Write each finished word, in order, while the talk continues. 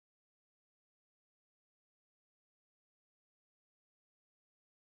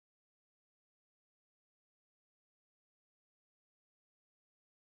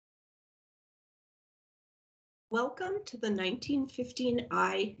Welcome to the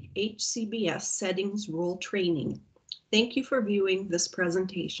 1915I HCBS Settings Rule Training. Thank you for viewing this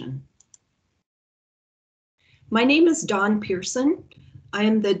presentation. My name is Dawn Pearson. I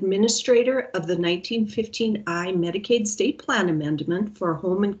am the administrator of the 1915I Medicaid State Plan Amendment for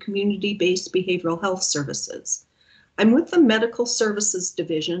Home and Community-Based Behavioral Health Services. I'm with the Medical Services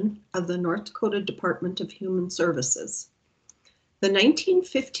Division of the North Dakota Department of Human Services. The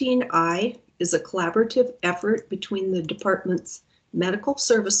 1915I is a collaborative effort between the department's Medical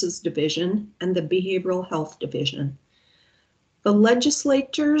Services Division and the Behavioral Health Division. The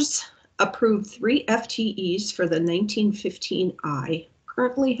legislatures approved 3 FTEs for the 1915I,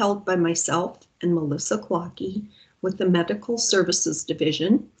 currently held by myself and Melissa Clockey with the Medical Services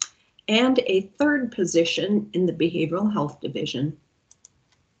Division, and a 3rd position in the Behavioral Health Division.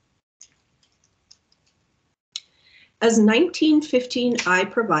 As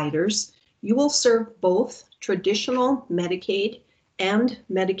 1915I providers, you will serve both traditional Medicaid and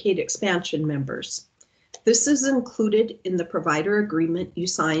Medicaid expansion members. This is included in the provider agreement you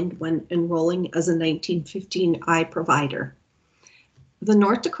signed when enrolling as a 1915I provider. The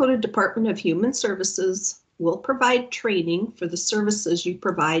North Dakota Department of Human Services will provide training for the services you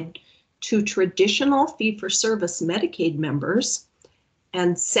provide to traditional fee-for-service Medicaid members,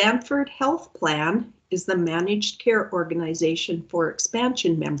 and Sanford Health Plan is the managed care organization for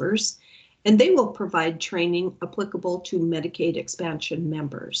expansion members, and they will provide training applicable to Medicaid expansion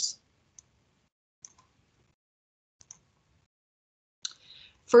members.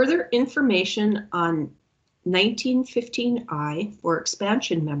 Further information on 1915I for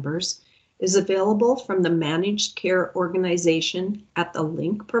expansion members is available from the managed care organization at the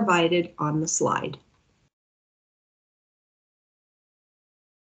link provided on the slide.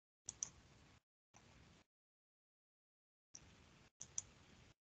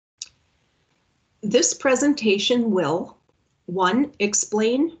 This presentation will, 1,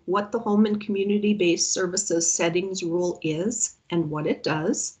 explain what the Home and Community-Based Services Settings Rule is and what it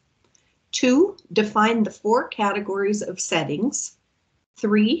does. 2, define the 4 categories of settings.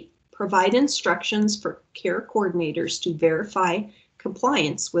 3, provide instructions for care coordinators to verify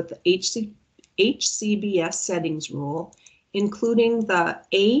compliance with the HCBS Settings Rule, including the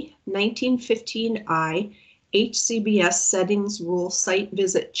A 1915I HCBS Settings Rule Site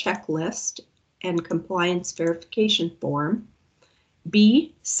Visit Checklist and Compliance Verification Form,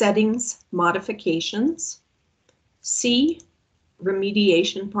 B, Settings Modifications, C,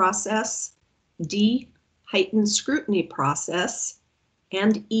 Remediation Process, D, Heightened Scrutiny Process,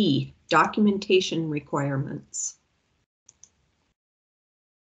 and E, Documentation Requirements.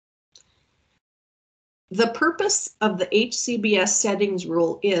 The purpose of the HCBS Settings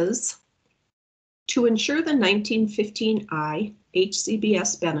Rule is to ensure the 1915I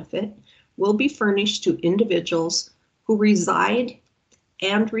HCBS benefit will be furnished to individuals who reside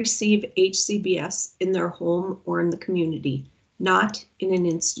and receive HCBS in their home or in the community, not in an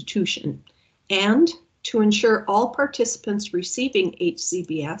institution, and to ensure all participants receiving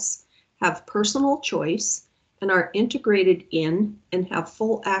HCBS have personal choice and are integrated in and have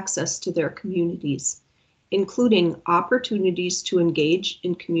full access to their communities, including opportunities to engage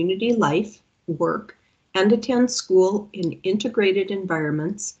in community life, work, and attend school in integrated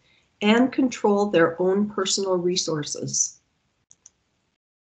environments, and control their own personal resources.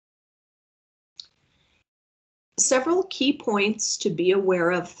 Several key points to be aware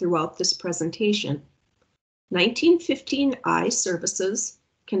of throughout this presentation. 1915I services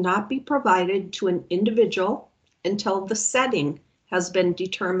cannot be provided to an individual until the setting has been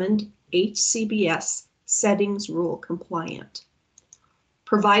determined HCBS Settings Rule compliant.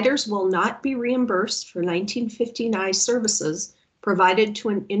 Providers will not be reimbursed for 1915I services provided to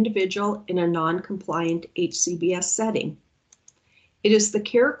an individual in a non-compliant HCBS setting. It is the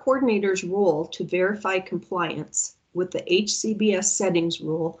care coordinator's role to verify compliance with the HCBS Settings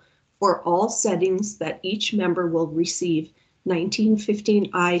Rule for all settings that each member will receive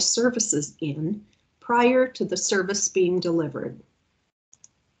 1915I services in prior to the service being delivered.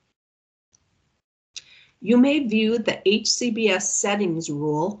 You may view the HCBS Settings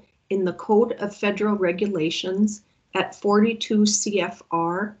Rule in the Code of Federal Regulations at 42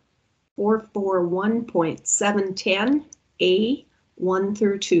 CFR 441.710 A 1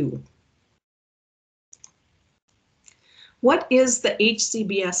 through 2. What is the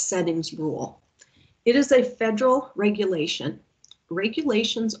HCBS Settings Rule? It is a federal regulation.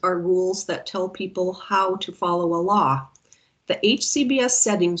 Regulations are rules that tell people how to follow a law. The HCBS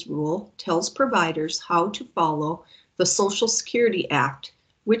Settings Rule tells providers how to follow the Social Security Act,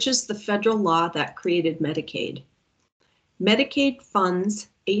 which is the federal law that created Medicaid. Medicaid funds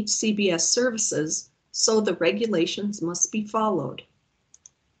HCBS services so the regulations must be followed.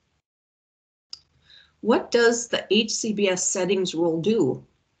 What does the HCBS settings rule do?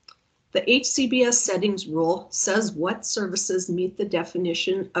 The HCBS settings rule says what services meet the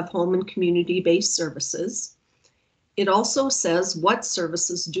definition of home and community-based services. It also says what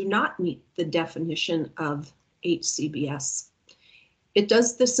services do not meet the definition of HCBS. It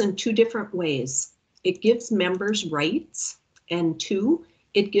does this in two different ways. It gives members rights, and two,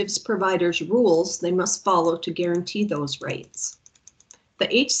 it gives providers rules they must follow to guarantee those rights. The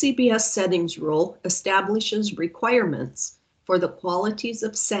HCBS settings rule establishes requirements for the qualities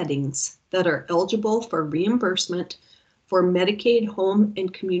of settings that are eligible for reimbursement for Medicaid home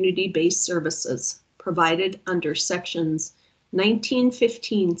and community-based services provided under sections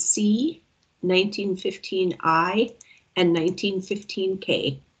 1915C, 1915I, and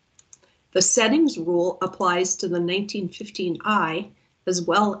 1915K. The settings rule applies to the 1915I as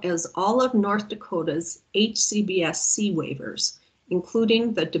well as all of North Dakota's HCBS C waivers,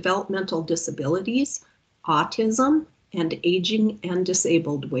 including the developmental disabilities, autism, and aging and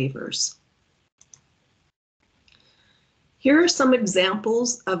disabled waivers. Here are some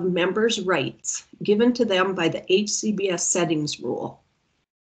examples of members' rights given to them by the HCBS settings rule.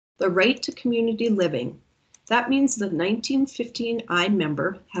 The right to community living. That means the 1915I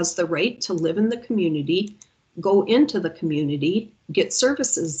member has the right to live in the community, go into the community, get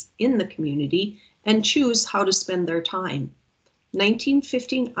services in the community, and choose how to spend their time.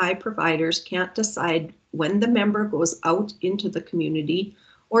 1915I providers can't decide when the member goes out into the community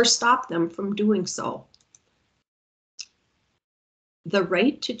or stop them from doing so. The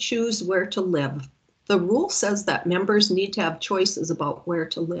right to choose where to live. The rule says that members need to have choices about where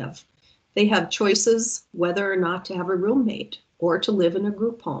to live. They have choices whether or not to have a roommate or to live in a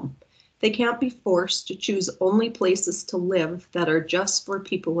group home. They can't be forced to choose only places to live that are just for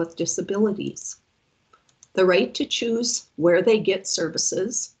people with disabilities. The right to choose where they get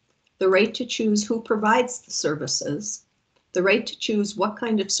services, the right to choose who provides the services, the right to choose what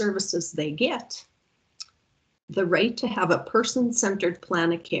kind of services they get, the right to have a person-centered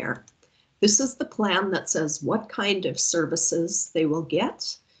plan of care. This is the plan that says what kind of services they will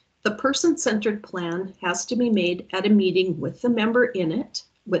get. The person-centered plan has to be made at a meeting with the member in it,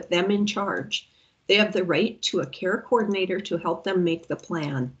 with them in charge. They have the right to a care coordinator to help them make the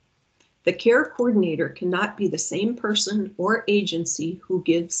plan. The care coordinator cannot be the same person or agency who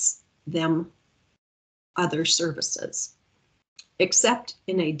gives them other services, except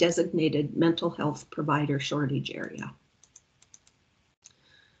in a designated mental health provider shortage area.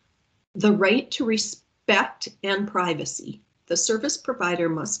 The right to respect and privacy. The service provider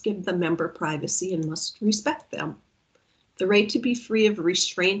must give the member privacy and must respect them. The right to be free of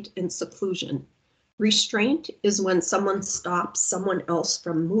restraint and seclusion. Restraint is when someone stops someone else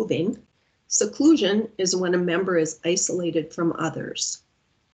from moving. Seclusion is when a member is isolated from others.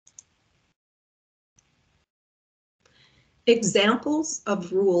 Examples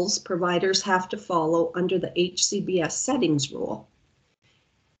of rules providers have to follow under the HCBS settings rule.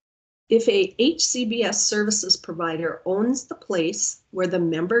 If a HCBS services provider owns the place where the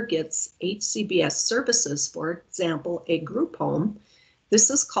member gets HCBS services, for example, a group home, this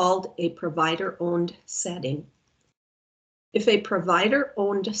is called a provider-owned setting. If a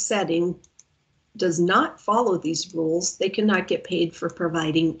provider-owned setting does not follow these rules, they cannot get paid for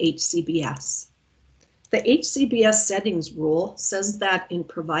providing HCBS. The HCBS settings rule says that in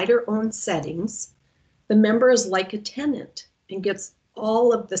provider-owned settings, the member is like a tenant and gets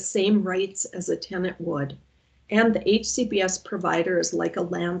all of the same rights as a tenant would, and the HCBS provider is like a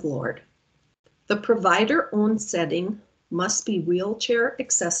landlord. The provider-owned setting must be wheelchair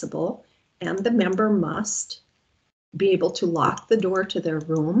accessible, and the member must be able to lock the door to their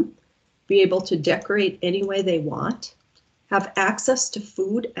room, be able to decorate any way they want, have access to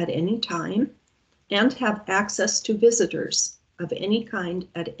food at any time, and have access to visitors of any kind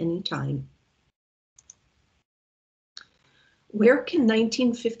at any time. Where can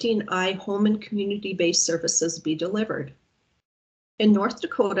 1915I home and community-based services be delivered? In North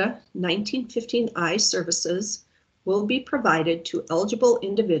Dakota, 1915I services will be provided to eligible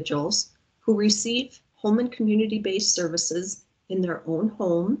individuals who receive home and community-based services in their own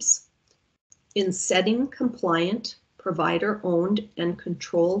homes, in setting compliant, provider-owned and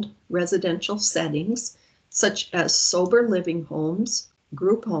controlled residential settings, such as sober living homes,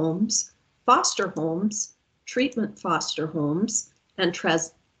 group homes, foster homes, treatment foster homes, and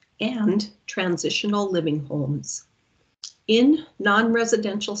transitional living homes, in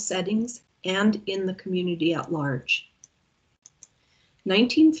non-residential settings and in the community at large.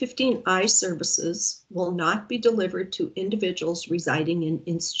 1915I services will not be delivered to individuals residing in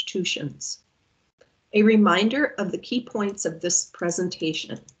institutions. A reminder of the key points of this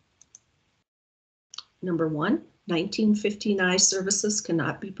presentation. Number 1, 1915I services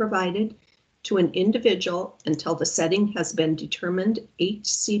cannot be provided to an individual until the setting has been determined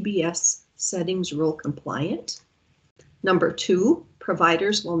HCBS settings rule compliant. Number 2,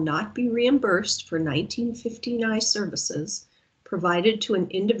 providers will not be reimbursed for 1915I services provided to an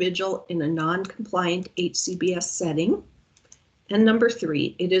individual in a non-compliant HCBS setting. And number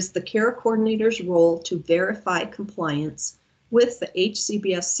 3, it is the care coordinator's role to verify compliance with the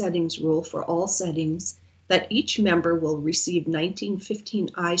HCBS settings rule for all settings that each member will receive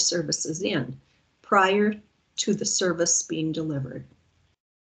 1915I services in prior to the service being delivered.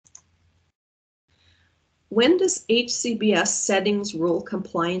 When does HCBS settings rule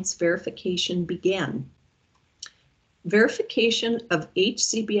compliance verification begin? Verification of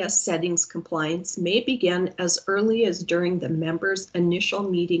HCBS settings compliance may begin as early as during the member's initial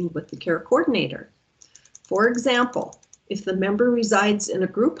meeting with the care coordinator. For example, if the member resides in a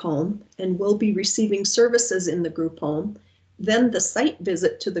group home and will be receiving services in the group home, then the site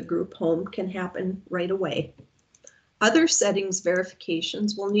visit to the group home can happen right away. Other settings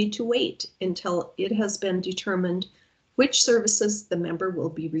verifications will need to wait until it has been determined which services the member will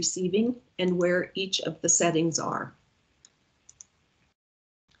be receiving and where each of the settings are.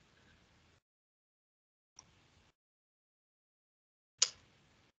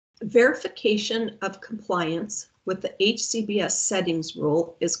 Verification of compliance with the HCBS settings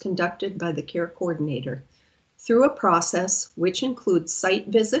rule is conducted by the care coordinator through a process which includes site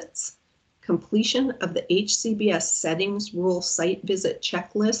visits, completion of the HCBS settings rule site visit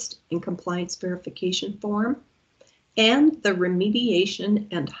checklist and compliance verification form, and the remediation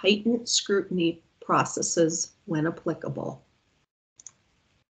and heightened scrutiny processes when applicable.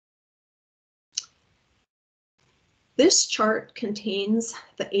 This chart contains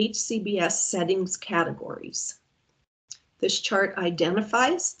the HCBS settings categories. This chart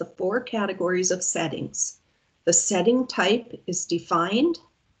identifies the 4 categories of settings. The setting type is defined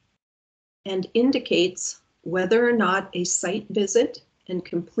and indicates whether or not a site visit and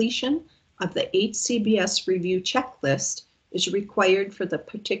completion of the HCBS review checklist is required for the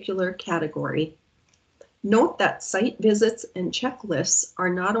particular category. Note that site visits and checklists are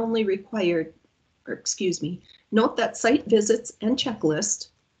not only required, note that site visits and checklists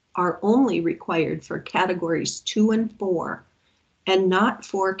are only required for categories 2 and 4 and not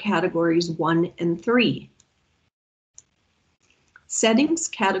for categories 1 and 3. Settings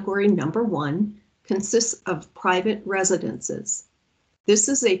category number 1 consists of private residences. This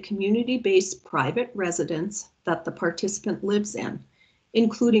is a community-based private residence that the participant lives in,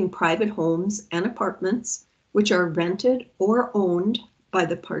 including private homes and apartments, which are rented or owned by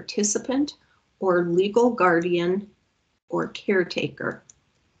the participant or legal guardian or caretaker.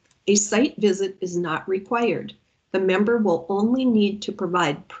 A site visit is not required. The member will only need to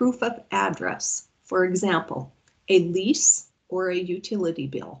provide proof of address, for example, a lease or a utility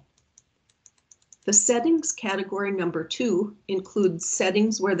bill. The settings category number 2 includes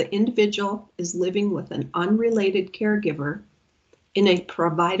settings where the individual is living with an unrelated caregiver in a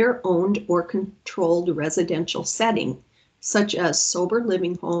provider-owned or controlled residential setting, such as sober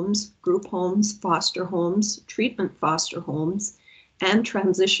living homes, group homes, foster homes, treatment foster homes, and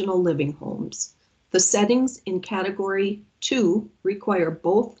transitional living homes. The settings in category 2 require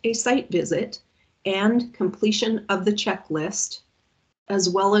both a site visit and completion of the checklist, as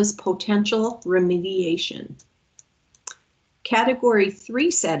well as potential remediation. Category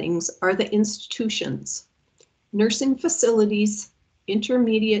 3 settings are the institutions, nursing facilities,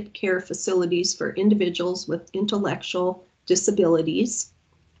 intermediate care facilities for individuals with intellectual disabilities,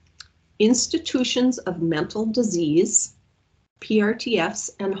 institutions of mental disease, PRTFs,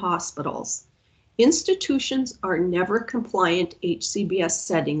 and hospitals. Institutions are never compliant HCBS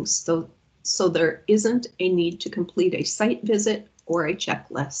settings, so there isn't a need to complete a site visit or a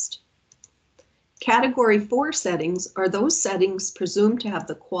checklist. Category 4 settings are those settings presumed to have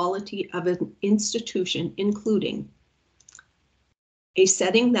the quality of an institution, including a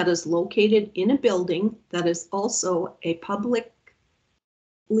setting that is located in a building that is also a publicly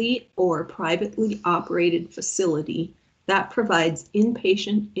or privately operated facility that provides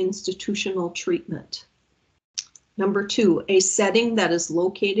inpatient institutional treatment. Number 2, a setting that is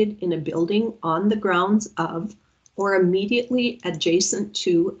located in a building on the grounds of or immediately adjacent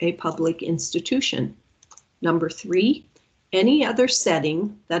to a public institution. Number 3, any other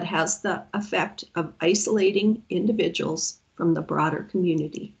setting that has the effect of isolating individuals from the broader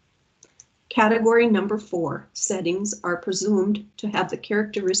community. Category number 4, settings are presumed to have the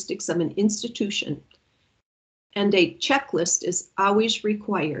characteristics of an institution, and a checklist is always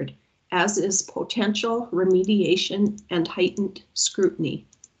required as is potential remediation and heightened scrutiny.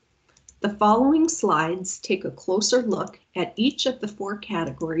 The following slides take a closer look at each of the 4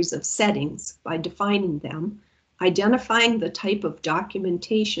 categories of settings by defining them, identifying the type of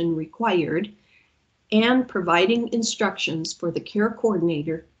documentation required, and providing instructions for the care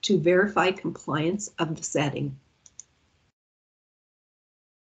coordinator to verify compliance of the setting.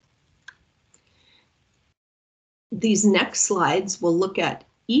 These next slides will look at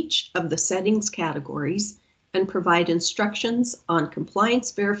each of the settings categories and provide instructions on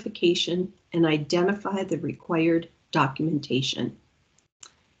compliance verification and identify the required documentation.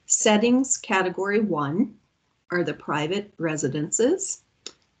 Settings Category 1 are the private residences.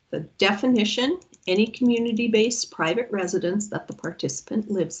 The definition: any community-based private residence that the participant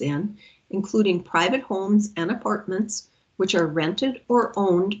lives in, including private homes and apartments, which are rented or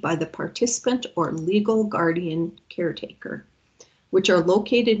owned by the participant or legal guardian caretaker, which are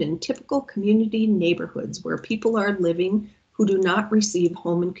located in typical community neighborhoods where people are living who do not receive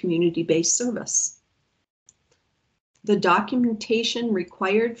home and community-based service. The documentation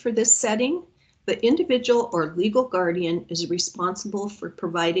required for this setting: the individual or legal guardian is responsible for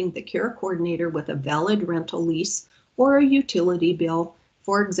providing the care coordinator with a valid rental lease or a utility bill,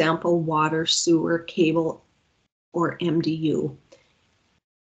 for example, water, sewer, cable, or MDU.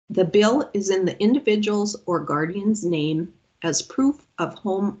 The bill is in the individual's or guardian's name as proof of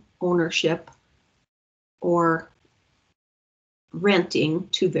home ownership or renting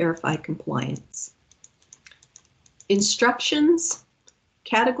to verify compliance. Instructions.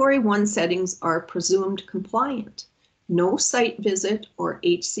 Category 1 settings are presumed compliant. No site visit or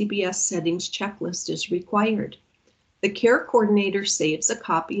HCBS settings checklist is required. The care coordinator saves a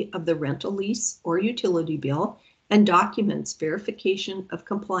copy of the rental lease or utility bill and documents verification of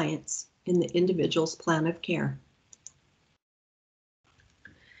compliance in the individual's plan of care.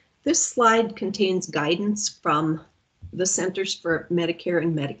 This slide contains guidance from the Centers for Medicare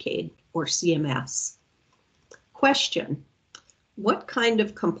and Medicaid, or CMS. Question: what kind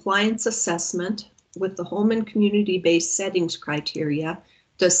of compliance assessment with the home and community-based settings criteria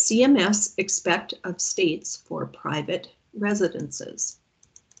does CMS expect of states for private residences?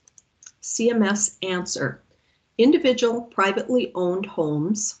 CMS answer: individual privately owned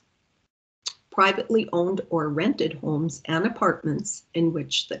homes, privately owned or rented homes and apartments in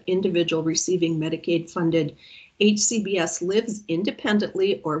which the individual receiving Medicaid-funded HCBS lives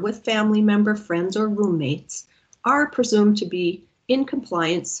independently or with family member, friends, or roommates are presumed to be in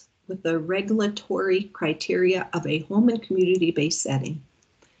compliance with the regulatory criteria of a home and community-based setting.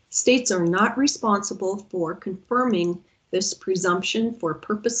 States are not responsible for confirming this presumption for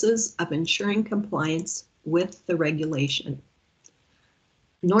purposes of ensuring compliance with the regulation.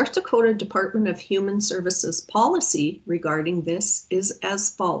 North Dakota Department of Human Services policy regarding this is as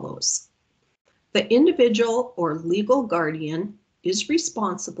follows. The individual or legal guardian is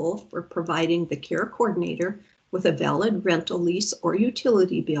responsible for providing the care coordinator with a valid rental lease or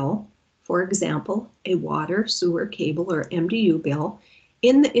utility bill, for example, a water, sewer, cable, or MDU bill,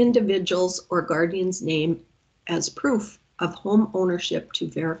 in the individual's or guardian's name as proof of home ownership to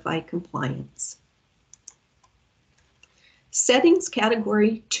verify compliance. Settings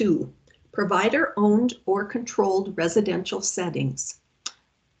Category 2, provider-owned or controlled residential settings.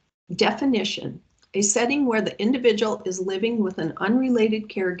 Definition: a setting where the individual is living with an unrelated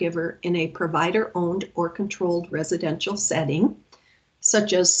caregiver in a provider-owned or controlled residential setting,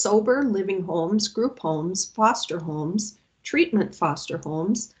 such as sober living homes, group homes, foster homes, treatment foster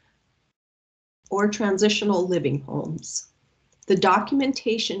homes, or transitional living homes. The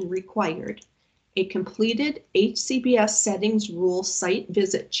documentation required: a completed HCBS settings rule site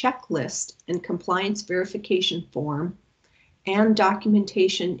visit checklist and compliance verification form, and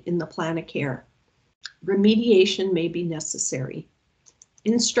documentation in the plan of care. Remediation may be necessary.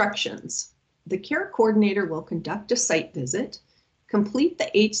 Instructions: the care coordinator will conduct a site visit, complete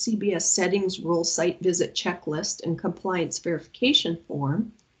the HCBS settings rule site visit checklist and compliance verification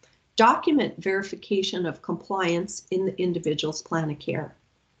form, document verification of compliance in the individual's plan of care.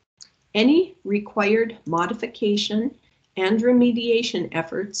 Any required modification and remediation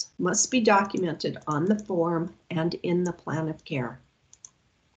efforts must be documented on the form and in the plan of care.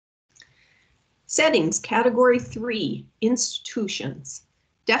 Settings Category 3, institutions.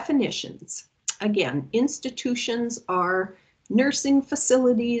 Definitions. Again, institutions are nursing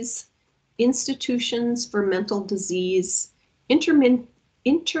facilities, institutions for mental disease, intermediate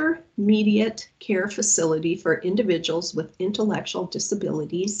care facility for individuals with intellectual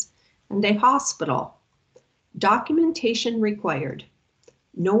disabilities, and a hospital. Documentation required: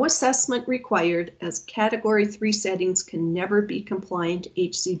 No assessment required, as Category 3 settings can never be compliant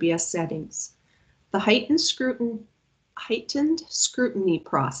HCBS settings. The heightened scrutiny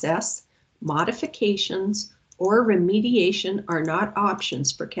process, modifications, or remediation are not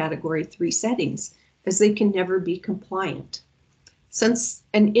options for Category 3 settings, as they can never be compliant. Since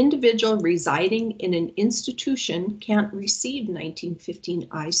an individual residing in an institution can't receive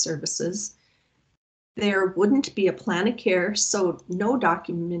 1915I services, there wouldn't be a plan of care, so no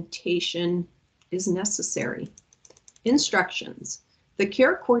documentation is necessary. Instructions. The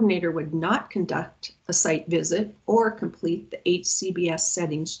care coordinator would not conduct a site visit or complete the HCBS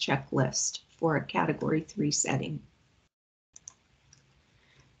settings checklist for a Category 3 setting.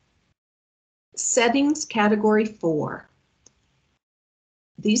 Settings Category 4.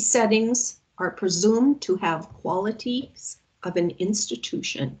 These settings are presumed to have qualities of an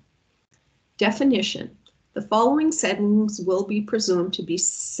institution. Definition. The following settings will be presumed to be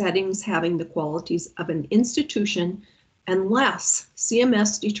settings having the qualities of an institution unless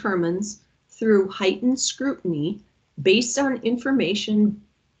CMS determines through heightened scrutiny based on information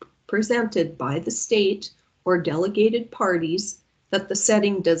presented by the state or delegated parties that the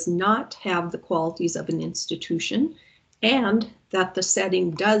setting does not have the qualities of an institution and that the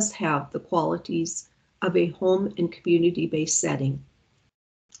setting does have the qualities of a home and community-based setting.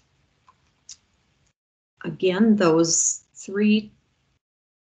 Again, those three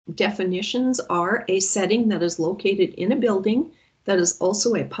definitions are a setting that is located in a building that is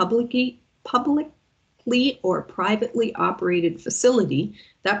also a publicly or privately operated facility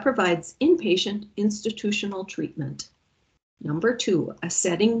that provides inpatient institutional treatment. Number 2, a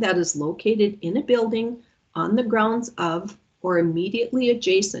setting that is located in a building on the grounds of or immediately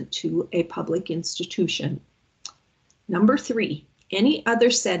adjacent to a public institution. Number 3, any other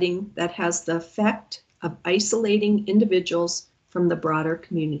setting that has the effect of isolating individuals from the broader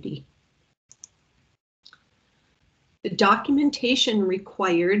community. The documentation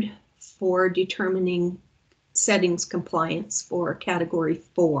required for determining settings compliance for Category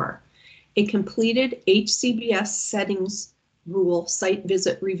 4. A completed HCBS settings rule site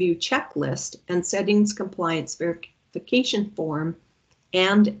visit review checklist and settings compliance verification form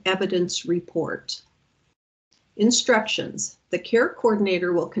and evidence report. Instructions. The care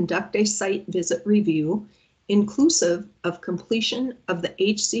coordinator will conduct a site visit review inclusive of completion of the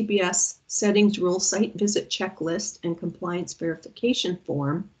HCBS settings rule site visit checklist and compliance verification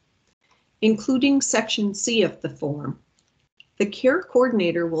form, including Section C of the form. The care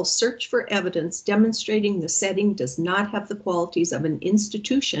coordinator will search for evidence demonstrating the setting does not have the qualities of an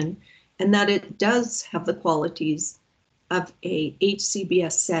institution and that it does have the qualities of a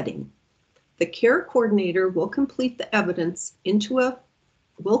HCBS setting. The care coordinator will compile the evidence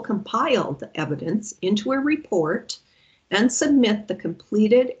into a report and submit the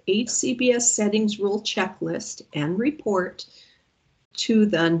completed HCBS settings rule checklist and report to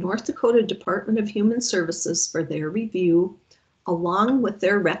the North Dakota Department of Human Services for their review, along with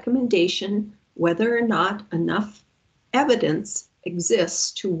their recommendation whether or not enough evidence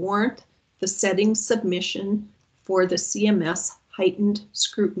exists to warrant the setting submission for the CMS heightened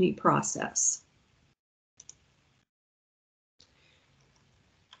scrutiny process.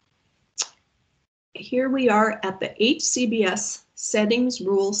 Here we are at the HCBS settings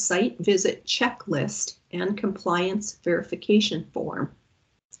rule site visit checklist and compliance verification form.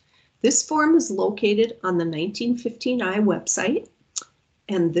 This form is located on the 1915I website,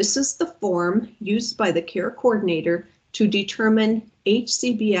 and this is the form used by the care coordinator to determine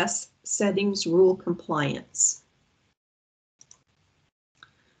HCBS settings rule compliance.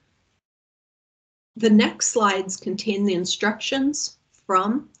 The next slides contain the instructions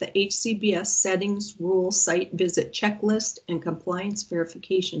from the HCBS settings rule site visit checklist and compliance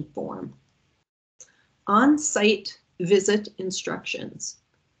verification form. On-site visit instructions.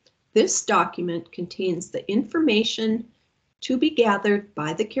 This document contains the information to be gathered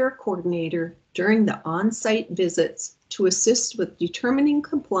by the care coordinator during the on-site visits to assist with determining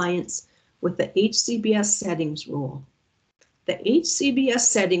compliance with the HCBS settings rule. The HCBS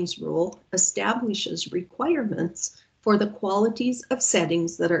settings rule establishes requirements for the qualities of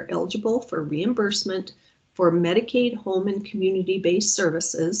settings that are eligible for reimbursement for Medicaid home and community-based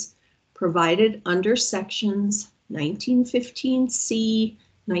services provided under sections 1915C,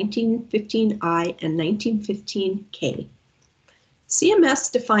 1915I, and 1915K.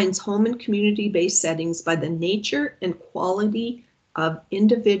 CMS defines home and community-based settings by the nature and quality of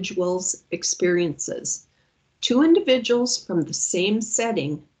individuals' experiences. Two individuals from the same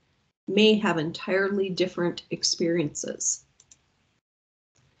setting may have entirely different experiences.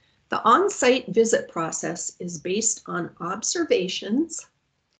 The on-site visit process is based on observations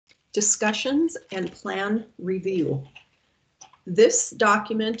Discussions and plan review. This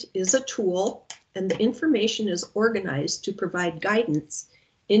document is a tool, and the information is organized to provide guidance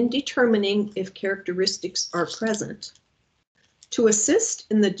in determining if characteristics are present. To assist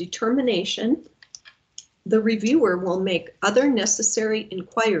in the determination, the reviewer will make other necessary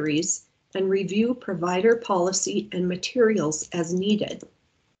inquiries and review provider policy and materials as needed.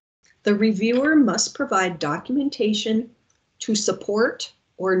 The reviewer must provide documentation to support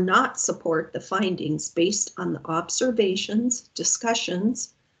or not support the findings based on the observations,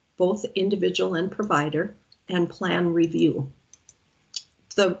 discussions, both individual and provider, and plan review.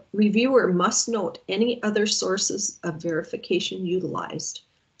 The reviewer must note any other sources of verification utilized.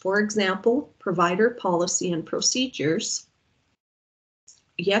 For example, provider policy and procedures.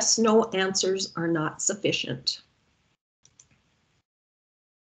 Yes, no answers are not sufficient.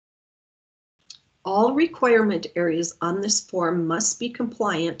 All requirement areas on this form must be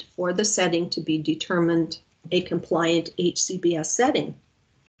compliant for the setting to be determined a compliant HCBS setting.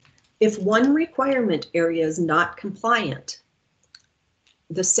 If one requirement area is not compliant,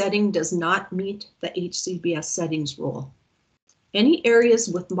 the setting does not meet the HCBS settings rule. Any areas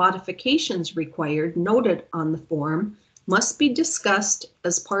with modifications required noted on the form must be discussed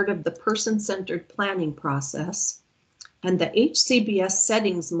as part of the person-centered planning process and the HCBS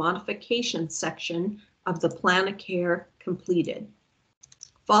settings modification section of the plan of care completed.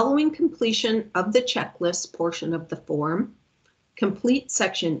 Following completion of the checklist portion of the form, complete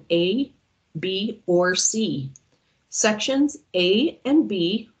section A, B, or C. Sections A and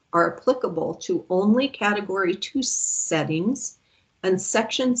B are applicable to only Category 2 settings, and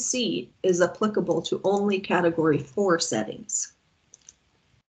Section C is applicable to only Category 4 settings.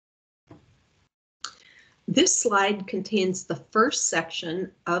 This slide contains the first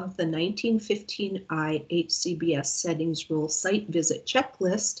section of the 1915I HCBS Settings Rule Site Visit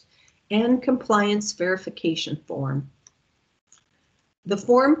Checklist and Compliance Verification Form. The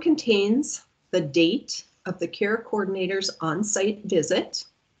form contains the date of the care coordinator's on-site visit,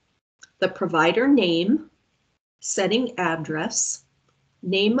 the provider name, setting address,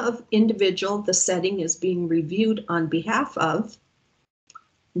 name of individual the setting is being reviewed on behalf of,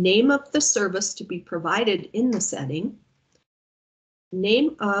 name of the service to be provided in the setting,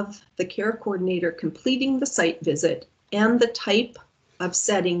 name of the care coordinator completing the site visit, and the type of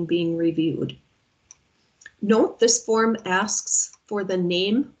setting being reviewed. Note this form asks for the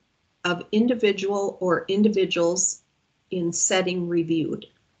name of individual or individuals in setting reviewed.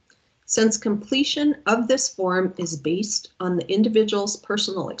 Since completion of this form is based on the individual's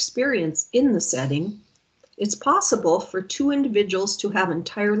personal experience in the setting, it's possible for two individuals to have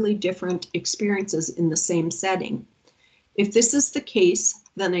entirely different experiences in the same setting. If this is the case,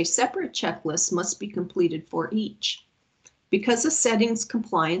 then a separate checklist must be completed for each. Because a setting's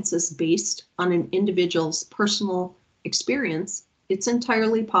compliance is based on an individual's personal experience, it's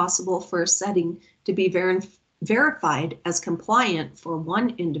entirely possible for a setting to be verified as compliant for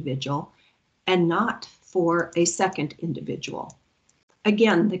one individual and not for a second individual.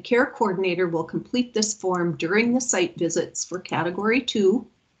 Again, the care coordinator will complete this form during the site visits for Category 2,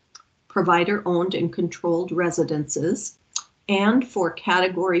 provider-owned and controlled residences, and for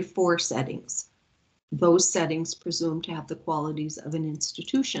Category 4 settings, those settings presumed to have the qualities of an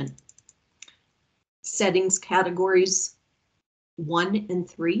institution. Settings categories 1 and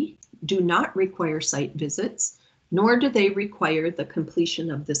 3 do not require site visits, nor do they require the completion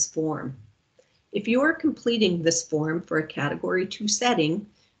of this form. If you are completing this form for a Category 2 setting,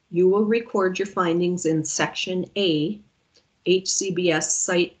 you will record your findings in Section A, HCBS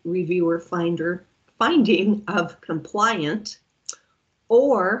Site Reviewer Finding of Compliant,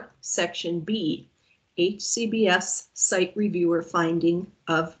 or Section B, HCBS Site Reviewer Finding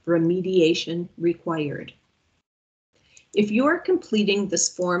of Remediation Required. If you are completing this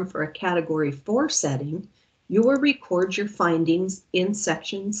form for a Category 4 setting, you will record your findings in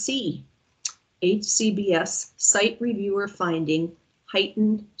Section C, HCBS Site Reviewer Finding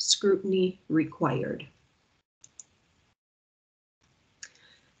Heightened Scrutiny Required.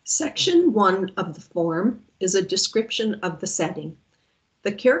 Section 1 of the form is a description of the setting.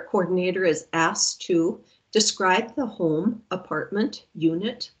 The care coordinator is asked to describe the home, apartment,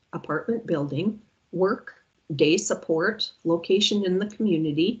 unit, apartment building, work, day support, location in the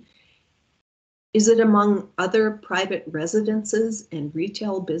community. Is it among other private residences and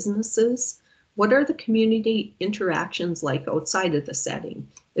retail businesses? What are the community interactions like outside of the setting?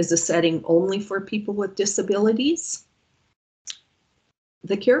 Is the setting only for people with disabilities?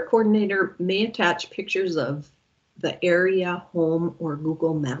 The care coordinator may attach pictures of the area, home, or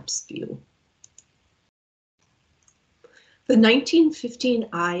Google Maps view. The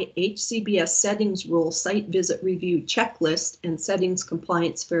 1915I HCBS Settings Rule Site Visit Review Checklist and Settings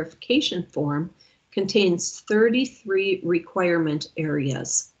Compliance Verification Form contains 33 requirement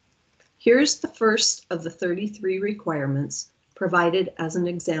areas. Here's the first of the 33 requirements provided as an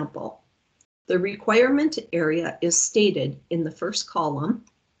example. The requirement area is stated in the first column.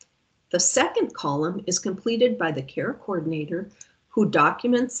 The second column is completed by the care coordinator who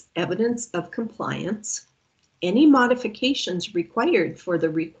documents evidence of compliance, any modifications required for the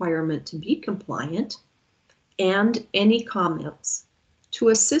requirement to be compliant, and any comments. To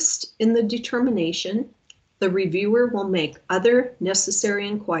assist in the determination, the reviewer will make other necessary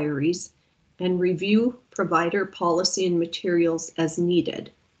inquiries and review provider policy and materials as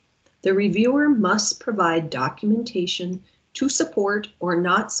needed. The reviewer must provide documentation to support or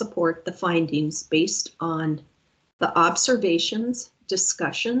not support the findings based on the observations,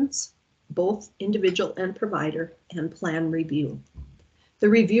 discussions, both individual and provider, and plan review. The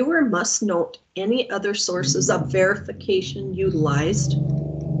reviewer must note any other sources of verification utilized.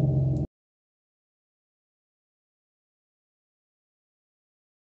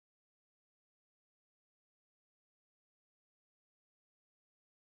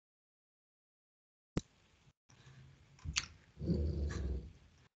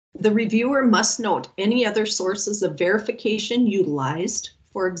 The reviewer must note any other sources of verification utilized,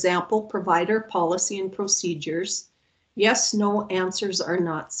 for example, provider policy and procedures. Yes, no answers are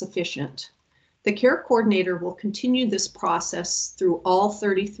not sufficient. The care coordinator will continue this process through all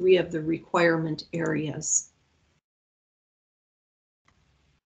 33 of the requirement areas.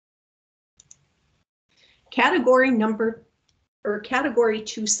 Category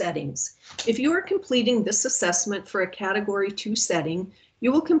 2 settings. If you are completing this assessment for a Category 2 setting,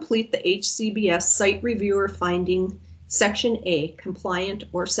 you will complete the HCBS Site Reviewer Finding Section A, Compliant,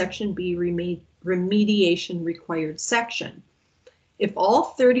 or Section B, Remediation Required section. If all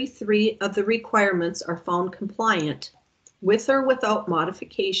 33 of the requirements are found compliant, with or without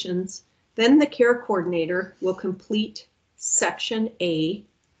modifications, then the care coordinator will complete Section A,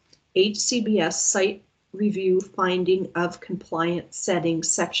 HCBS Site Review Finding of Compliant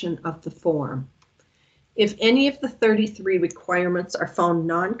Settings section of the form. If any of the 33 requirements are found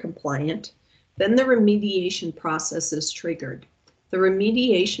non-compliant, then the remediation process is triggered. The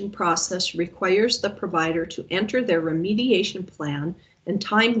remediation process requires the provider to enter their remediation plan and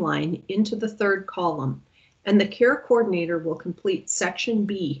timeline into the third column, and the care coordinator will complete Section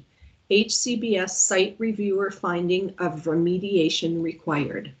B, HCBS Site Reviewer Finding of Remediation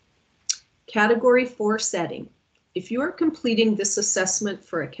Required. Category 4 setting. If you are completing this assessment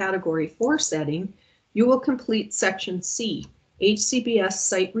for a Category 4 setting, you will complete Section C, HCBS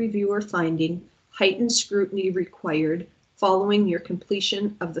Site Reviewer Finding, Heightened Scrutiny Required, following your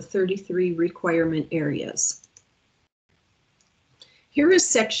completion of the 33 requirement areas. Here is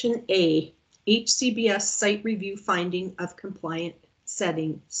Section A, HCBS Site Review Finding of Compliant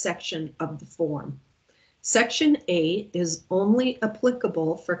Setting section of the form. Section A is only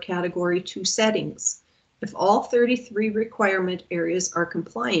applicable for Category 2 settings. If all 33 requirement areas are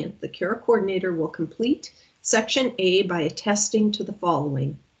compliant, the care coordinator will complete Section A by attesting to the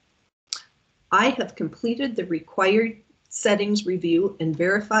following. I have completed the required settings review and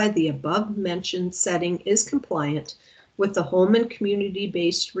verified the above mentioned setting is compliant with the home and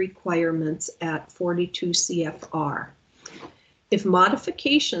community-based requirements at 42 CFR. If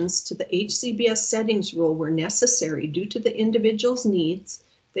modifications to the HCBS settings rule were necessary due to the individual's needs,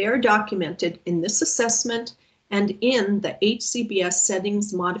 they are documented in this assessment and in the HCBS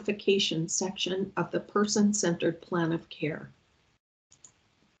settings modification section of the person-centered plan of care.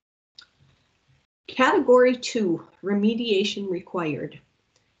 Category 2, remediation required.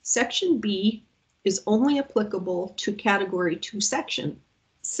 Section B is only applicable to Category 2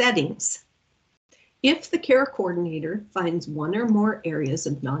 settings. If the care coordinator finds one or more areas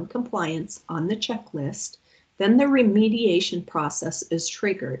of non-compliance on the checklist, then the remediation process is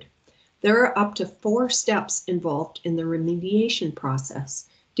triggered. There are up to 4 steps involved in the remediation process,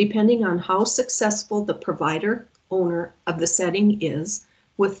 depending on how successful the provider owner of the setting is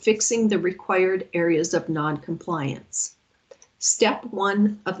with fixing the required areas of non-compliance. Step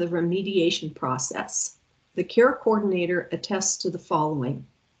 1 of the remediation process. The care coordinator attests to the following.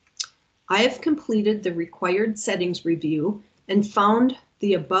 I have completed the required settings review and found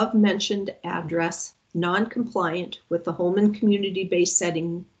the above mentioned address non-compliant with the home and community-based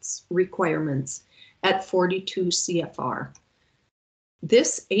settings requirements at 42 CFR.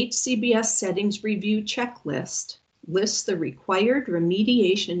 This HCBS settings review checklist lists the required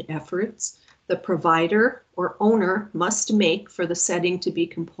remediation efforts the provider or owner must make for the setting to be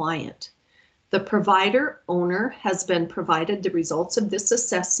compliant. The provider owner has been provided the results of this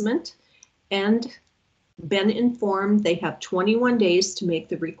assessment and been informed they have 21 days to make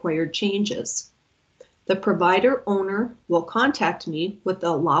the required changes. The provider owner will contact me with the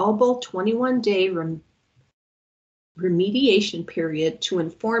allowable 21-day remediation period to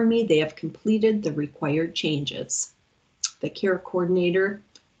inform me they have completed the required changes. The care coordinator,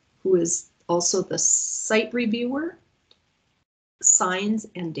 who is also the site reviewer, signs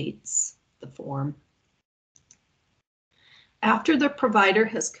and dates the form. After the provider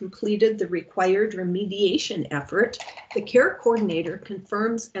has completed the required remediation effort, the care coordinator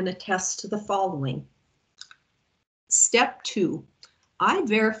confirms and attests to the following. Step 2. I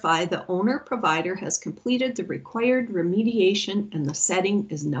verify the owner provider has completed the required remediation and the setting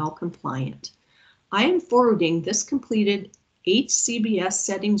is now compliant. I am forwarding this completed HCBS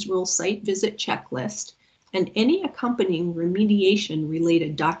settings rule site visit checklist and any accompanying remediation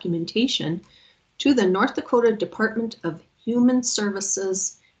related documentation to the North Dakota Department of Human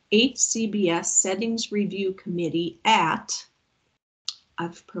Services HCBS Settings Review Committee at,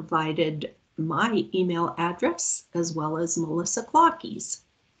 I've provided my email address as well as Melissa Clockey's.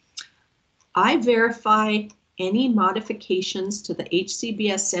 I verify any modifications to the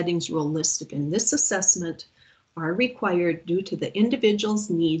HCBS settings rule listed in this assessment are required due to the individual's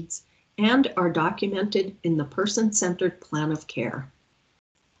needs and are documented in the person-centered plan of care.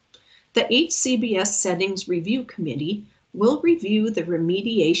 The HCBS Settings Review Committee will review the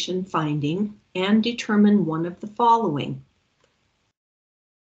remediation finding and determine one of the following.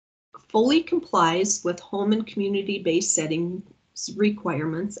 Fully complies with home and community-based settings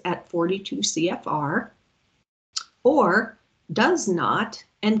requirements at 42 CFR, or does not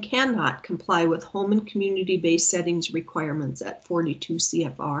and cannot comply with home and community-based settings requirements at 42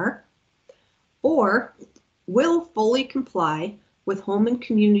 CFR, or will fully comply with home and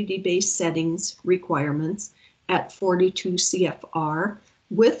community-based settings requirements at 42 CFR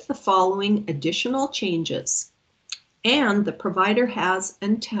with the following additional changes. And the provider has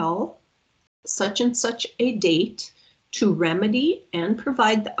until such and such a date to remedy and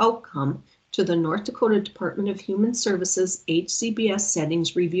provide the outcome to the North Dakota Department of Human Services HCBS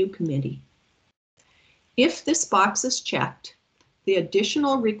Settings Review Committee. If this box is checked, the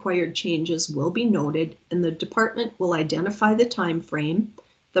additional required changes will be noted and the department will identify the time frame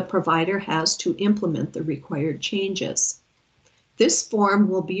the provider has to implement the required changes. This form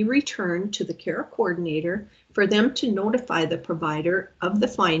will be returned to the care coordinator for them to notify the provider of the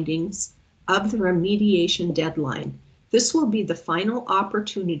findings of the remediation deadline. This will be the final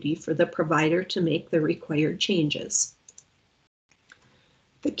opportunity for the provider to make the required changes.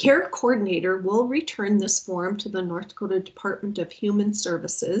 The care coordinator will return this form to the North Dakota Department of Human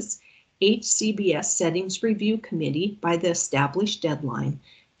Services HCBS Settings Review Committee by the established deadline,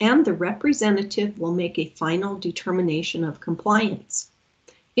 and the representative will make a final determination of compliance.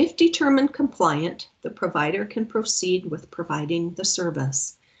 If determined compliant, the provider can proceed with providing the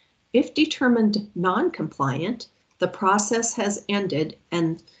service. If determined non-compliant, the process has ended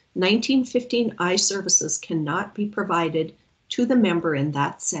and 1915I services cannot be provided to the member in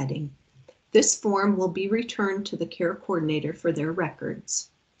that setting. This form will be returned to the care coordinator for their records.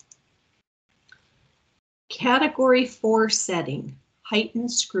 Category 4 setting,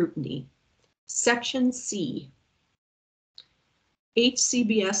 heightened scrutiny. Section C,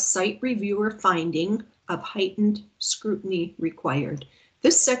 HCBS site reviewer finding of heightened scrutiny required.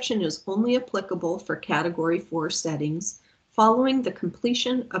 This section is only applicable for Category 4 settings following the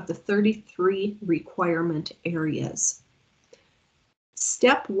completion of the 33 requirement areas.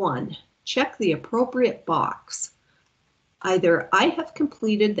 Step 1, check the appropriate box. Either I have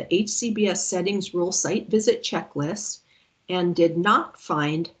completed the HCBS settings rule site visit checklist and did not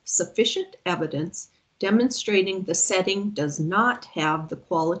find sufficient evidence demonstrating the setting does not have the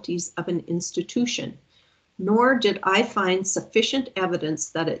qualities of an institution, nor did I find sufficient evidence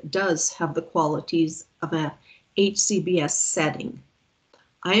that it does have the qualities of a HCBS setting.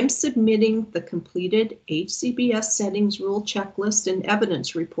 I am submitting the completed HCBS settings rule checklist and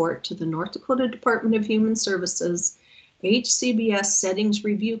evidence report to the North Dakota Department of Human Services HCBS Settings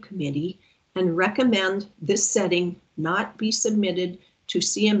Review Committee and recommend this setting not be submitted to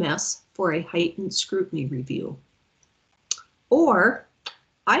CMS for a heightened scrutiny review. Or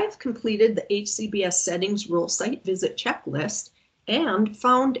I have completed the HCBS settings rule site visit checklist and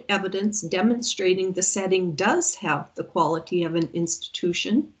found evidence demonstrating the setting does have the quality of an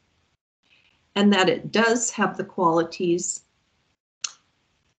institution and that it does have the qualities.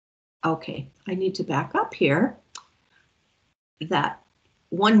 Okay, I need to back up here. That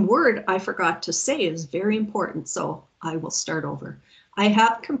one word I forgot to say is very important, so I will start over. I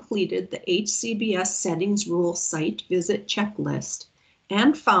have completed the HCBS Settings Rule Site Visit Checklist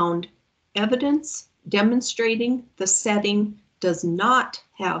and found evidence demonstrating the setting does not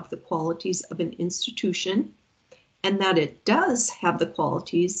have the qualities of an institution and that it does have the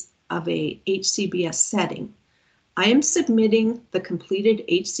qualities of a HCBS setting. I am submitting the completed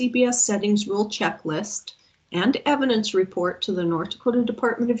HCBS Settings Rule Checklist and evidence report to the North Dakota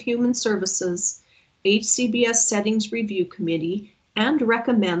Department of Human Services HCBS Settings Review Committee and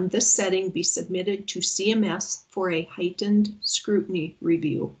recommend this setting be submitted to CMS for a heightened scrutiny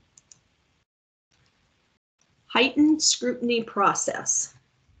review. Heightened scrutiny process.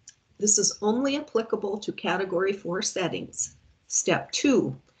 This is only applicable to Category 4 settings. Step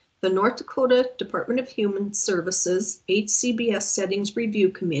 2. The North Dakota Department of Human Services HCBS Settings Review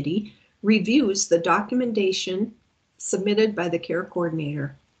Committee reviews the documentation submitted by the care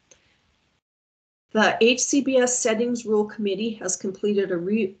coordinator. The HCBS Settings Rule Committee has completed a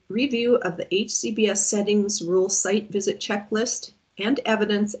review of the HCBS Settings Rule Site Visit Checklist and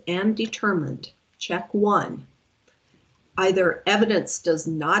evidence and determined, check 1. Either evidence does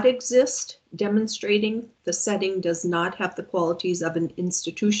not exist demonstrating the setting does not have the qualities of an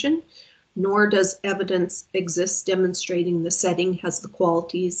institution, nor does evidence exist demonstrating the setting has the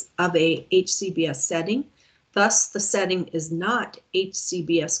qualities of a HCBS setting. Thus, the setting is not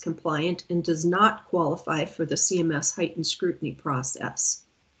HCBS compliant and does not qualify for the CMS heightened scrutiny process.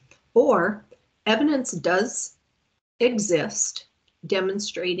 Or evidence does exist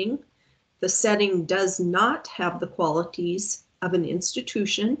demonstrating the setting does not have the qualities of an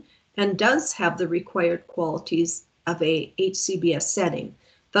institution and does have the required qualities of a HCBS setting.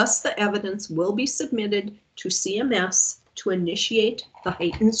 Thus, the evidence will be submitted to CMS to initiate the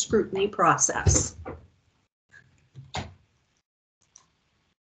heightened scrutiny process.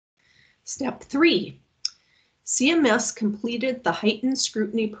 Step 3. CMS completed the heightened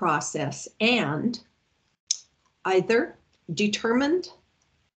scrutiny process and either determined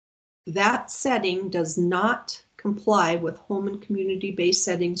that setting does not comply with home and community-based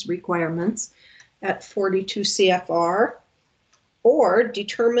settings requirements at 42 CFR, or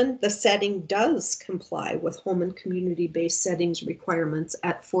determined the setting does comply with home and community-based settings requirements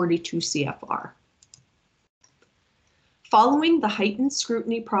at 42 CFR. Following the heightened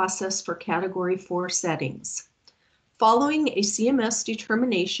scrutiny process for Category 4 settings. Following a CMS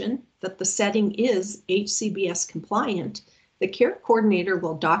determination that the setting is HCBS compliant, the care coordinator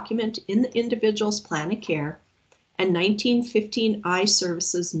will document in the individual's plan of care, and 1915I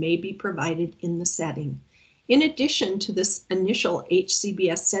services may be provided in the setting. In addition to this initial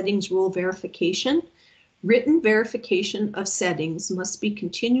HCBS settings rule verification, written verification of settings must be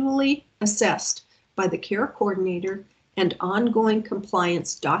continually assessed by the care coordinator and ongoing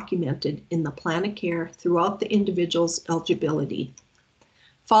compliance documented in the plan of care throughout the individual's eligibility.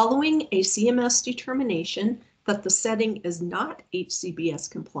 Following a CMS determination that the setting is not HCBS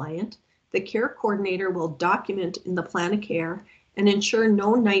compliant, the care coordinator will document in the plan of care and ensure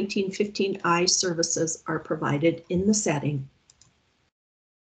no 1915I services are provided in the setting.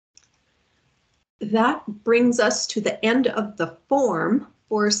 That brings us to the end of the form.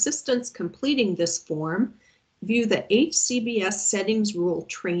 For assistance completing this form, view the HCBS Settings Rule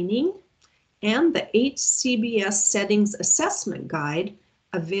Training and the HCBS Settings Assessment Guide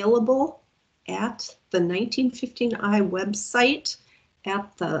available at the 1915I website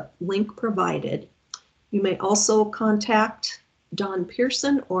at the link provided. You may also contact Don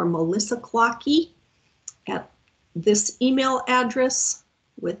Pearson or Melissa Clockey at this email address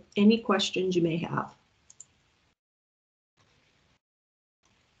with any questions you may have.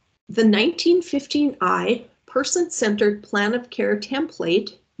 The 1915I person-centered plan of care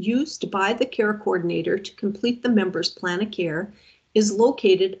template used by the care coordinator to complete the member's plan of care is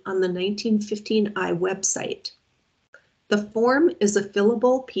located on the 1915I website. The form is a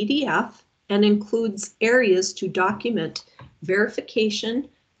fillable PDF and includes areas to document verification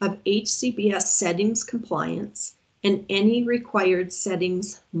of HCBS settings compliance and any required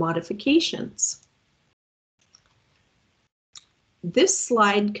settings modifications. This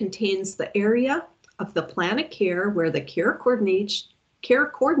slide contains the area of the plan of care where the care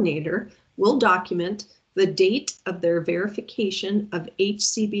coordinator will document the date of their verification of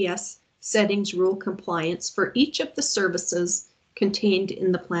HCBS settings rule compliance for each of the services contained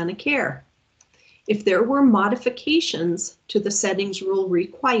in the plan of care. If there were modifications to the settings rule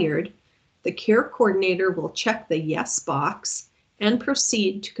required, the care coordinator will check the yes box and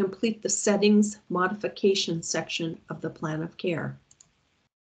proceed to complete the settings modification section of the plan of care.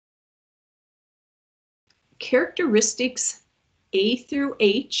 Characteristics A through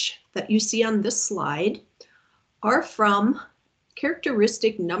H that you see on this slide are from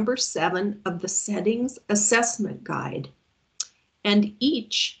characteristic number 7 of the Settings Assessment Guide, and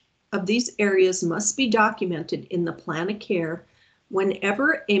each of these areas must be documented in the Plan of Care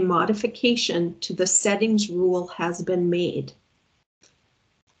whenever a modification to the settings rule has been made.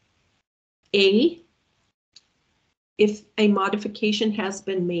 A, if a modification has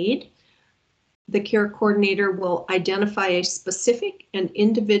been made, the care coordinator will identify a specific and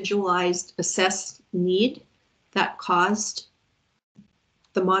individualized assessed need that caused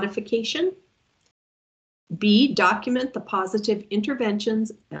the modification. B, document the positive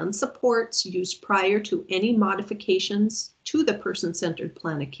interventions and supports used prior to any modifications to the person-centered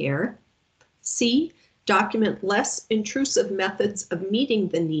plan of care. C, document less intrusive methods of meeting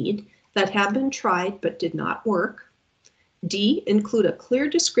the need that have been tried but did not work. D, include a clear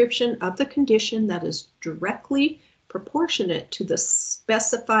description of the condition that is directly proportionate to the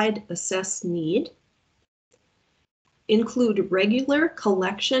specified assessed need. Include regular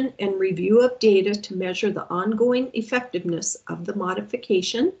collection and review of data to measure the ongoing effectiveness of the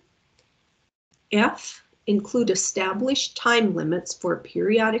modification. F, include established time limits for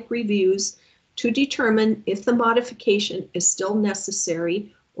periodic reviews to determine if the modification is still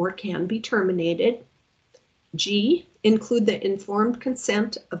necessary or can be terminated. G, include the informed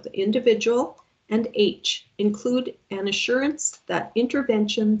consent of the individual. And H, include an assurance that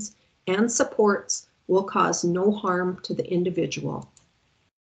interventions and supports will cause no harm to the individual.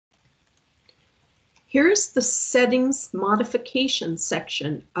 Here's the settings modification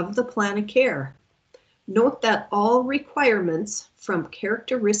section of the Plan of Care. Note that all requirements from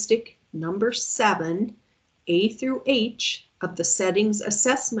characteristic number 7, A through H of the Settings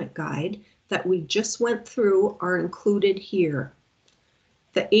Assessment Guide that we just went through are included here.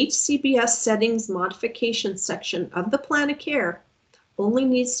 The HCBS Settings Modification section of the Plan of Care only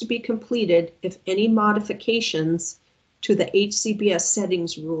needs to be completed if any modifications to the HCBS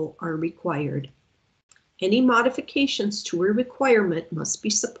settings rule are required. Any modifications to a requirement must be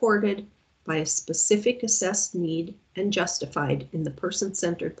supported by a specific assessed need and justified in the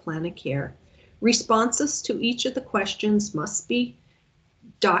person-centered plan of care. Responses to each of the questions must be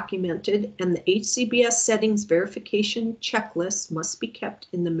documented, and the HCBS settings verification checklist must be kept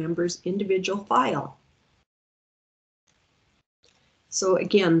in the member's individual file. So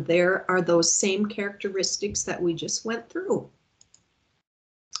again, there are those same characteristics that we just went through.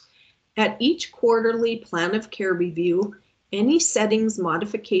 At each quarterly plan of care review, any settings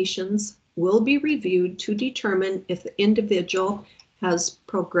modifications will be reviewed to determine if the individual has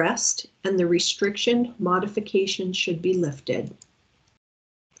progressed and the restriction modification should be lifted.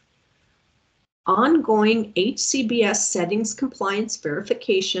 Ongoing HCBS settings compliance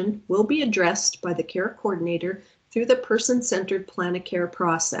verification will be addressed by the care coordinator through the person-centered plan of care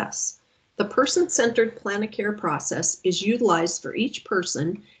process. The person-centered plan of care process is utilized for each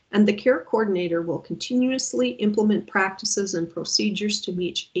person, and the care coordinator will continuously implement practices and procedures to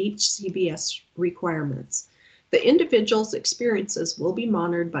meet HCBS requirements. The individual's experiences will be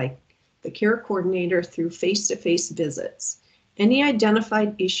monitored by the care coordinator through face-to-face visits. Any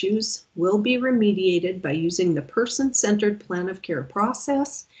identified issues will be remediated by using the person-centered plan of care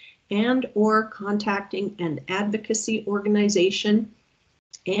process and or contacting an advocacy organization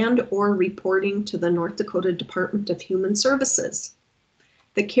and or reporting to the North Dakota Department of Human Services.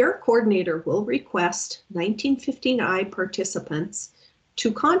 The care coordinator will request 1915I participants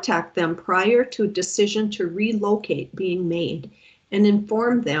to contact them prior to a decision to relocate being made and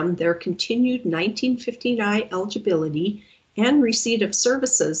inform them their continued 1915I eligibility and receipt of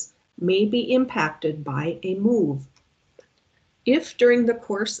services may be impacted by a move. If during the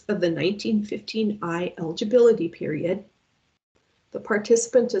course of the 1915I eligibility period, the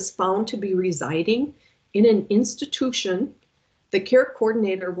participant is found to be residing in an institution, the care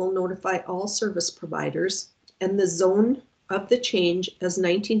coordinator will notify all service providers, and the zone of the change as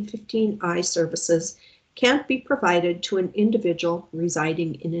 1915I services can't be provided to an individual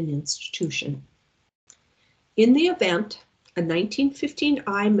residing in an institution. In the event a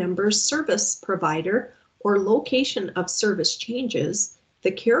 1915I member's service provider or location of service changes,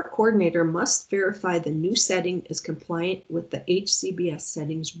 the care coordinator must verify the new setting is compliant with the HCBS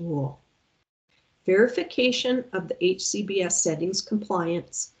settings rule. Verification of the HCBS settings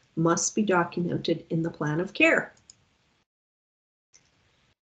compliance must be documented in the plan of care.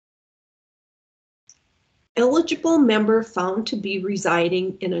 Eligible member found to be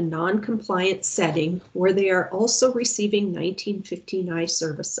residing in a non-compliant setting where they are also receiving 1915I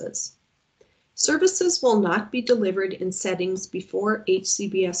services. Services will not be delivered in settings before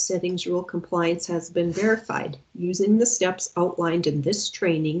HCBS settings rule compliance has been verified using the steps outlined in this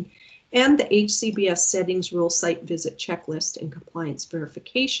training and the HCBS Settings Rule Site Visit Checklist and Compliance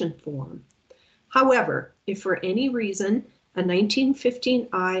Verification Form. However, if for any reason a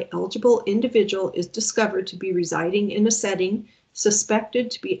 1915I eligible individual is discovered to be residing in a setting suspected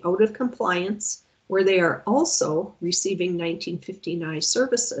to be out of compliance, where they are also receiving 1915I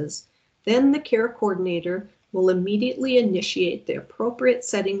services, then the care coordinator will immediately initiate the appropriate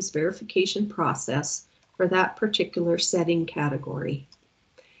settings verification process for that particular setting category.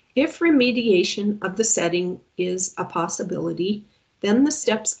 If remediation of the setting is a possibility, then the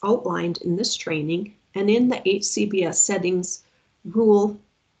steps outlined in this training and in the HCBS Settings Rule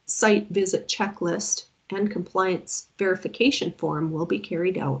Site Visit Checklist and Compliance Verification Form will be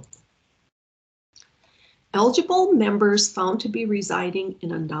carried out. Eligible members found to be residing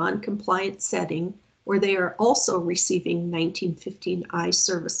in a non-compliant setting where they are also receiving 1915I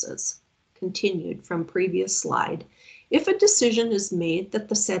services. Continued from previous slide. If a decision is made that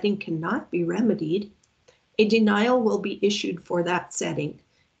the setting cannot be remedied, a denial will be issued for that setting.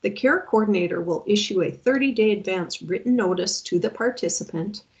 The care coordinator will issue a 30-day advance written notice to the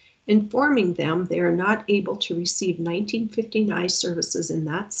participant, informing them they are not able to receive 1915I services in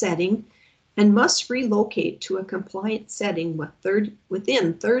that setting and must relocate to a compliant setting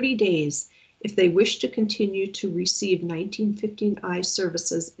within 30 days if they wish to continue to receive 1915I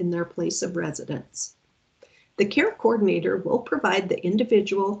services in their place of residence. The care coordinator will provide the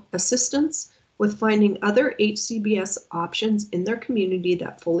individual assistance with finding other HCBS options in their community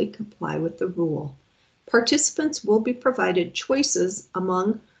that fully comply with the rule. Participants will be provided choices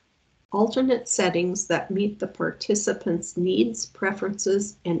among alternate settings that meet the participants' needs,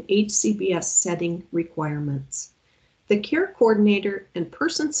 preferences, and HCBS setting requirements. The care coordinator and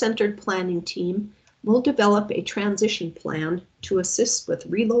person-centered planning team will develop a transition plan to assist with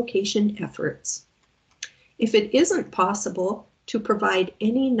relocation efforts. If it isn't possible to provide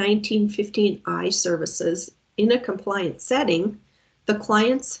any 1915I services in a compliant setting, the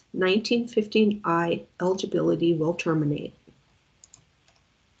client's 1915I eligibility will terminate.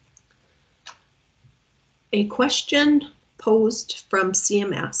 A question posed from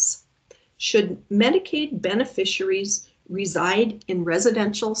CMS. Should Medicaid beneficiaries reside in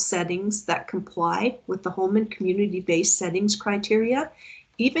residential settings that comply with the home and community-based settings criteria,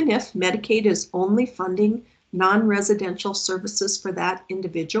 even if Medicaid is only funding non-residential services for that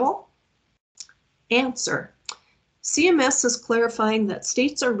individual? Answer. CMS is clarifying that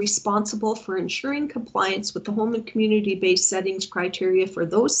states are responsible for ensuring compliance with the home and community-based settings criteria for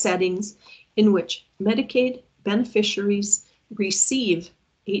those settings in which Medicaid beneficiaries receive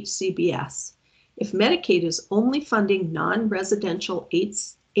HCBS. If Medicaid is only funding non-residential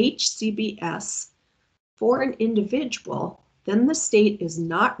HCBS for an individual, then the state is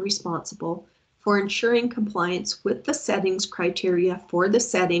not responsible for ensuring compliance with the settings criteria for the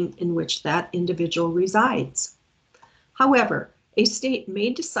setting in which that individual resides. However, a state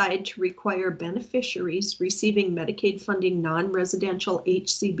may decide to require beneficiaries receiving Medicaid funding non-residential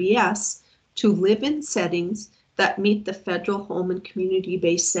HCBS to live in settings that meet the federal home and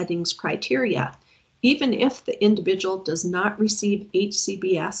community-based settings criteria, even if the individual does not receive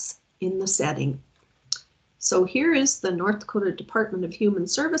HCBS in the setting. So here is the North Dakota Department of Human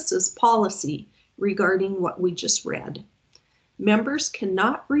Services policy regarding what we just read. Members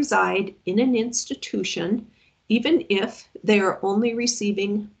cannot reside in an institution even if they are only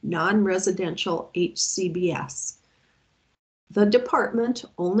receiving non-residential HCBS. The department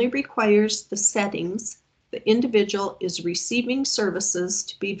only requires the settings the individual is receiving services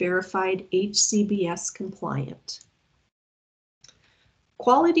to be verified HCBS compliant.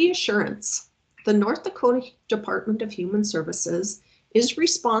 Quality assurance. The North Dakota Department of Human Services is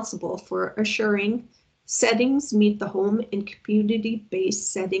responsible for assuring settings meet the home and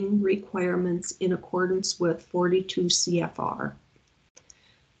community-based setting requirements in accordance with 42 CFR.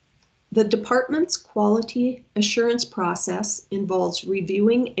 The department's quality assurance process involves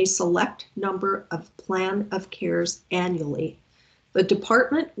reviewing a select number of plan of cares annually. The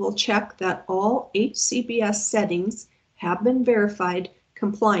department will check that all HCBS settings have been verified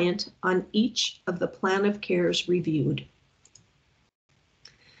compliant on each of the plan of cares reviewed.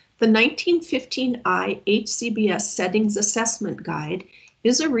 The 1915I HCBS Settings Assessment Guide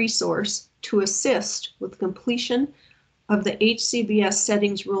is a resource to assist with completion of the HCBS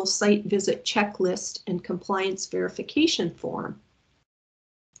Settings Rule Site Visit Checklist and Compliance Verification Form.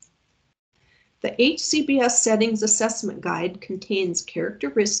 The HCBS Settings Assessment Guide contains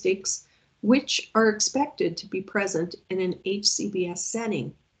characteristics which are expected to be present in an HCBS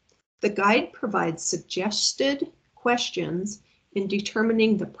setting. The guide provides suggested questions in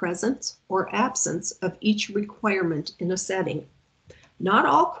determining the presence or absence of each requirement in a setting. Not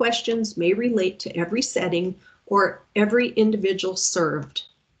all questions may relate to every setting or every individual served.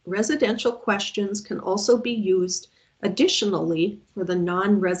 Residential questions can also be used additionally for the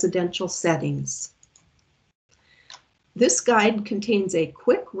non-residential settings. This guide contains a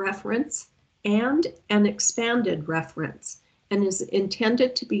quick reference and an expanded reference and is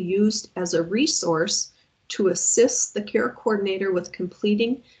intended to be used as a resource to assist the care coordinator with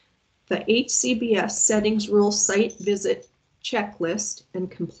completing the HCBS Settings Rule Site Visit Checklist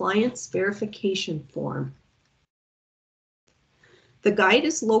and Compliance Verification Form. The guide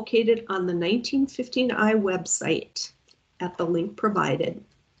is located on the 1915I website at the link provided.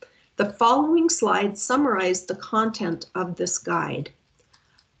 The following slides summarize the content of this guide.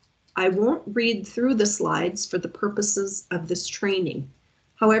 I won't read through the slides for the purposes of this training.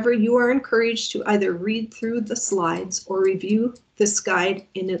 However, you are encouraged to either read through the slides or review this guide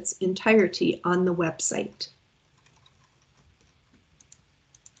in its entirety on the website.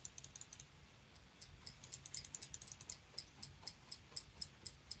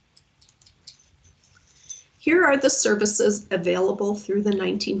 Here are the services available through the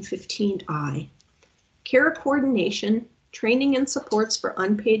 1915I. Care coordination, training and supports for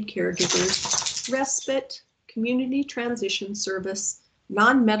unpaid caregivers, respite, community transition service,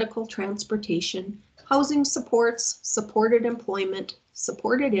 non-medical transportation, housing supports, supported employment,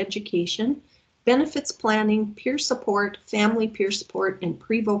 supported education, benefits planning, peer support, family peer support, and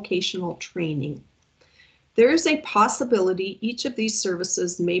pre-vocational training. There is a possibility each of these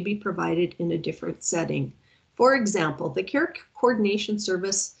services may be provided in a different setting. For example, the care coordination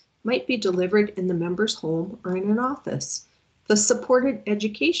service might be delivered in the member's home or in an office. The supported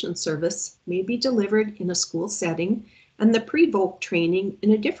education service may be delivered in a school setting and the pre-voc training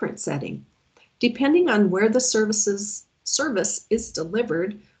in a different setting. Depending on where the service is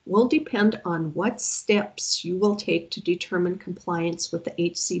delivered will depend on what steps you will take to determine compliance with the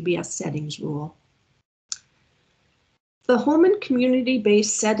HCBS settings rule. The home and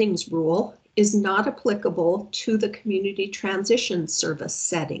community-based settings rule is not applicable to the community transition service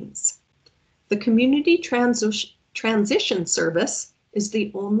settings. The community transition service is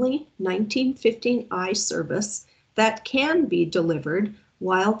the only 1915I service that can be delivered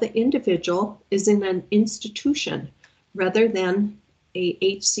while the individual is in an institution rather than a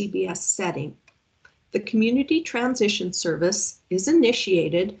HCBS setting. The community transition service is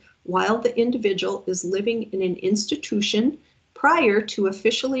initiated while the individual is living in an institution prior to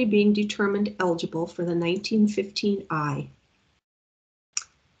officially being determined eligible for the 1915I.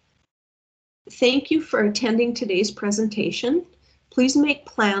 Thank you for attending today's presentation. Please make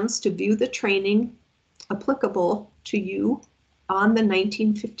plans to view the training applicable to you on the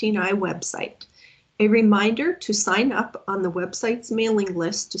 1915I website. A reminder to sign up on the website's mailing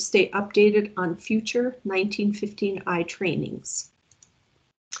list to stay updated on future 1915I trainings.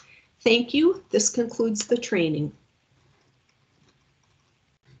 Thank you. This concludes the training.